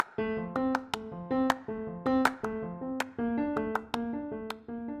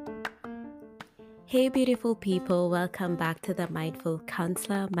Hey, beautiful people, welcome back to the Mindful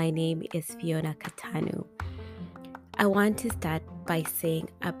Counselor. My name is Fiona Katanu. I want to start by saying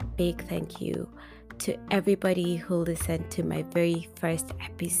a big thank you to everybody who listened to my very first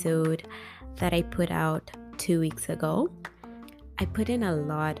episode that I put out 2 weeks ago. I put in a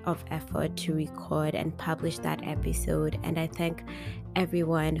lot of effort to record and publish that episode, and I thank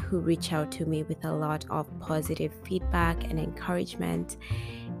everyone who reached out to me with a lot of positive feedback and encouragement.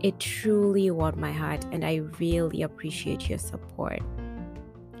 It truly warmed my heart, and I really appreciate your support.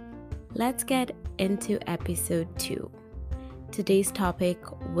 Let's get into episode 2. Today's topic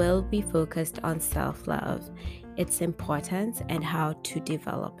will be focused on self-love, its importance, and how to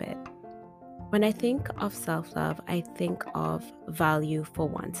develop it. When I think of self-love, I think of value for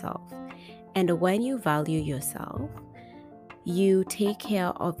oneself. And when you value yourself, you take care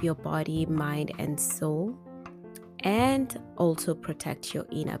of your body, mind, and soul, and also protect your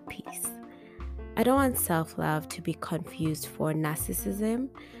inner peace. I don't want self-love to be confused for narcissism,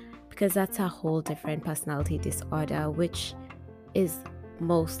 because that's a whole different personality disorder, which is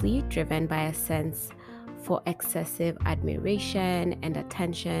mostly driven by a sense for excessive admiration and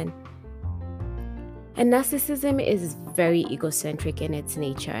attention. And narcissism is very egocentric in its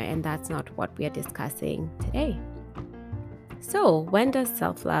nature, and that's not what we are discussing today. So, when does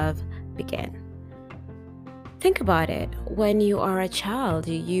self-love begin? Think about it. When you are a child,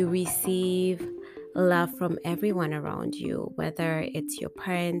 you receive love from everyone around you, whether it's your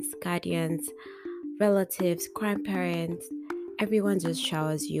parents, guardians, relatives, grandparents. Everyone just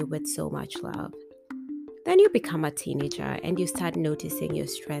showers you with so much love. Then you become a teenager and you start noticing your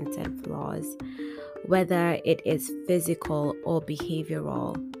strengths and flaws, whether it is physical or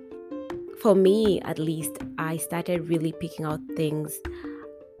behavioral. For me, at least, I started really picking out things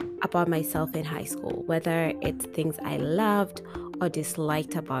about myself in high school, whether it's things I loved or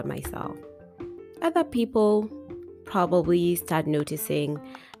disliked about myself. Other people probably start noticing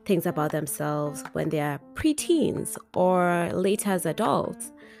things about themselves when they are preteens or later as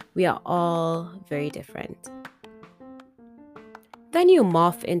adults. We are all very different. Then you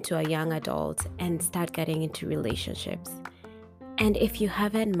morph into a young adult and start getting into relationships. And if you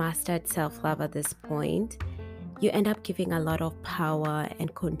haven't mastered self-love at this point, you end up giving a lot of power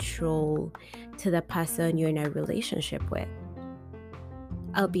and control to the person you're in a relationship with.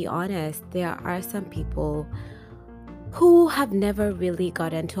 I'll be honest, there are some people who have never really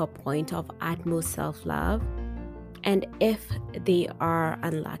gotten to a point of utmost self-love. And if they are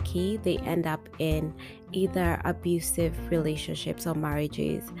unlucky, they end up in either abusive relationships or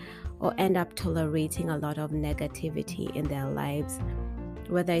marriages, or end up tolerating a lot of negativity in their lives,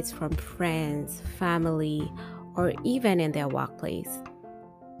 whether it's from friends, family, or even in their workplace.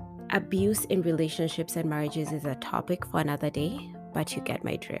 Abuse in relationships and marriages is a topic for another day, but you get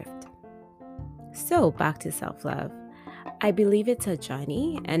my drift. So back to self-love. I believe it's a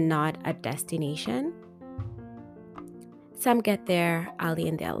journey and not a destination. Some get there early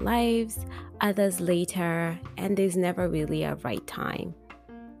in their lives, others later, and there's never really a right time.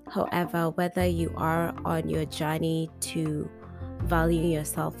 However, whether you are on your journey to value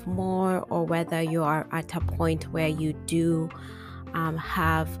yourself more, or whether you are at a point where you do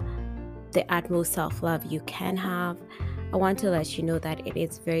have the utmost self-love you can have, I want to let you know that it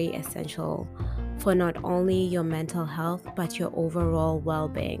is very essential for not only your mental health, but your overall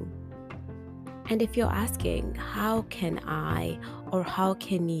well-being. And if you're asking, how can I or how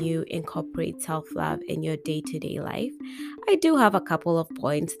can you incorporate self-love in your day-to-day life? I do have a couple of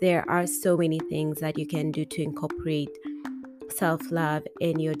points. There are so many things that you can do to incorporate self-love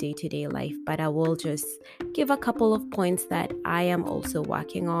in your day-to-day life, but I will just give a couple of points that I am also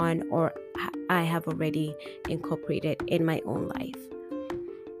working on, or I have already incorporated in my own life.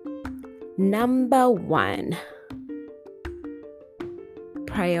 Number 1,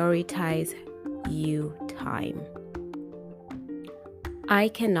 prioritize you time. I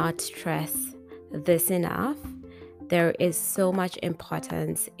cannot stress this enough. There is so much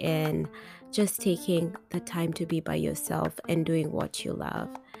importance in just taking the time to be by yourself and doing what you love.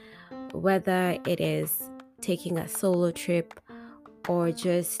 Whether it is taking a solo trip or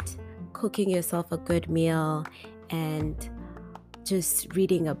just cooking yourself a good meal and just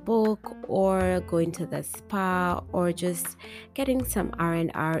reading a book, or going to the spa, or just getting some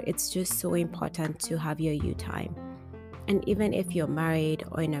R&R, it's just so important to have your you time. And even if you're married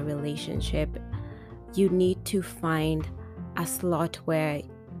or in a relationship, you need to find a slot where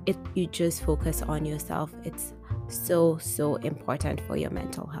you just focus on yourself. It's so important for your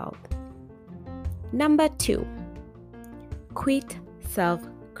mental health. Number 2, quit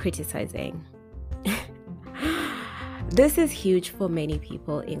self-criticizing. This is huge for many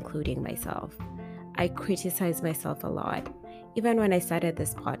people, including myself. I criticize myself a lot. Even when I started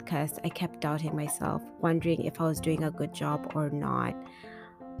this podcast, I kept doubting myself, wondering if I was doing a good job or not.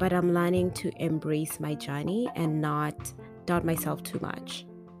 But I'm learning to embrace my journey and not doubt myself too much.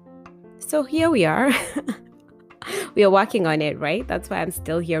 So here we are. We are working on it, right? That's why I'm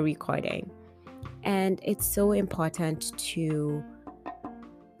still here recording. And it's so important to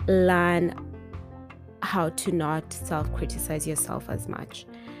learn how to not self-criticize yourself as much.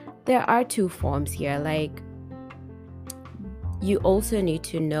 There are two forms here. Like, you also need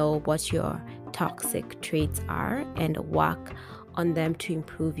to know what your toxic traits are and work on them to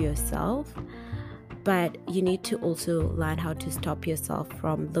improve yourself. But you need to also learn how to stop yourself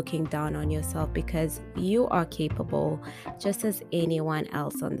from looking down on yourself, because you are capable, just as anyone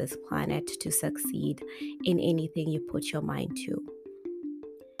else on this planet, to succeed in anything you put your mind to.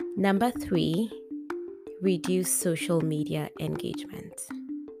 Number 3, reduce social media engagement.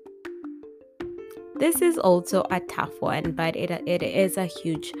 This is also a tough one, but it is a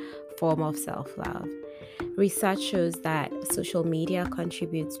huge form of self-love. Research shows that social media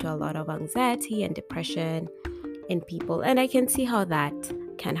contributes to a lot of anxiety and depression in people, and I can see how that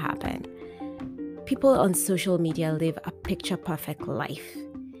can happen. People on social media live a picture-perfect life,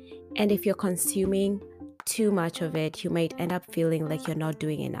 and if you're consuming too much of it, you might end up feeling like you're not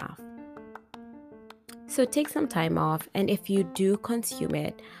doing enough. So take some time off, and if you do consume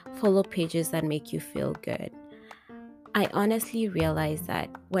it, follow pages that make you feel good. I honestly realize that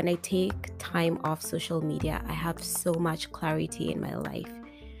when I take time off social media, I have so much clarity in my life.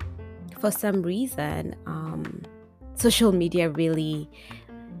 For some reason, social media really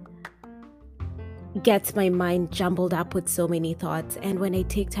gets my mind jumbled up with so many thoughts. And when I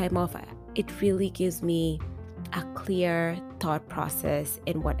take time off, it really gives me a clear thought process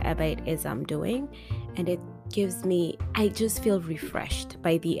in whatever it is I'm doing. And I just feel refreshed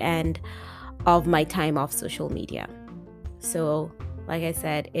by the end of my time off social media. So, like I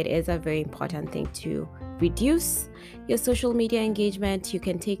said, it is a very important thing to reduce your social media engagement. You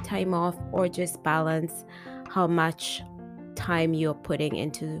can take time off or just balance how much time you're putting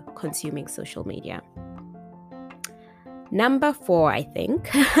into consuming social media. Number 4, I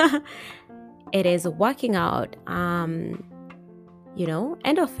think, it is working out.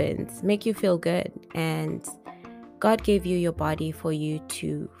 Endorphins make you feel good, and God gave you your body for you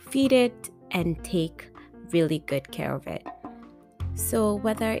to feed it and take really good care of it. So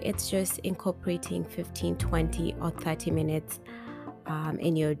whether it's just incorporating 15, 20 or 30 minutes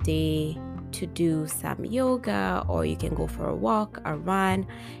in your day to do some yoga, or you can go for a walk, a run,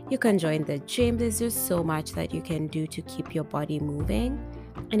 you can join the gym. There's just so much that you can do to keep your body moving,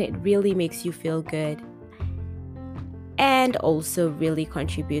 and it really makes you feel good and also really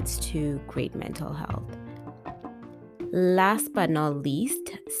contributes to great mental health. Last but not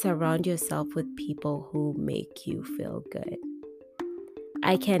least, surround yourself with people who make you feel good.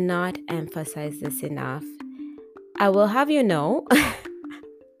 I cannot emphasize this enough. I will have you know,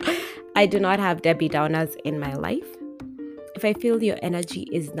 I do not have Debbie Downers in my life. If I feel your energy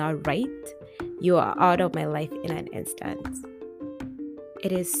is not right, you are out of my life in an instant.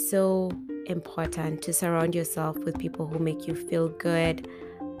 It is so important to surround yourself with people who make you feel good,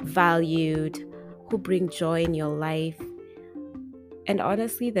 valued, who bring joy in your life. And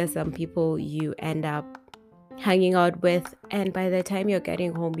honestly, there's some people you end up hanging out with, and by the time you're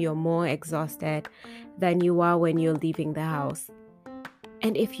getting home, you're more exhausted than you are when you're leaving the house.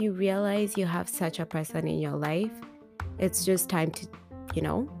 And if you realize you have such a person in your life, it's just time to,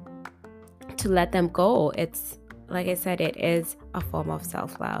 to let them go. It's, like I said, it is a form of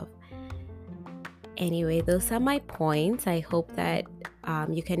self-love. Anyway, those are my points. I hope that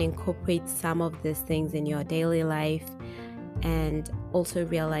you can incorporate some of these things in your daily life, and also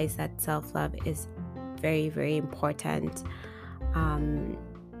realize that self-love is very, very important.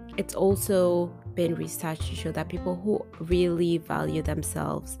 It's also been researched to show that people who really value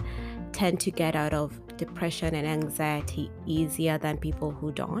themselves tend to get out of depression and anxiety easier than people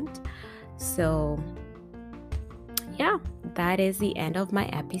who don't. So yeah, that is the end of my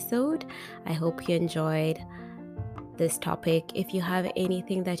episode. I hope you enjoyed this topic. If you have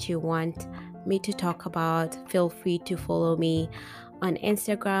anything that you want me to talk about, feel free to follow me on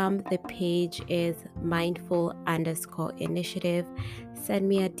Instagram. The page is mindful_initiative. Send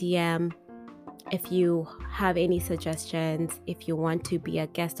me a DM if you have any suggestions. If you want to be a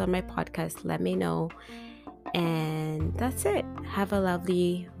guest on my podcast, let me know. And that's it. Have a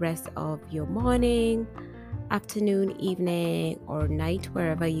lovely rest of your morning, afternoon, evening, or night,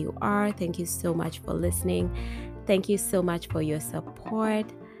 wherever you are. Thank you so much for listening. Thank you so much for your support.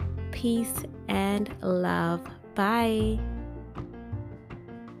 Peace and love. Bye.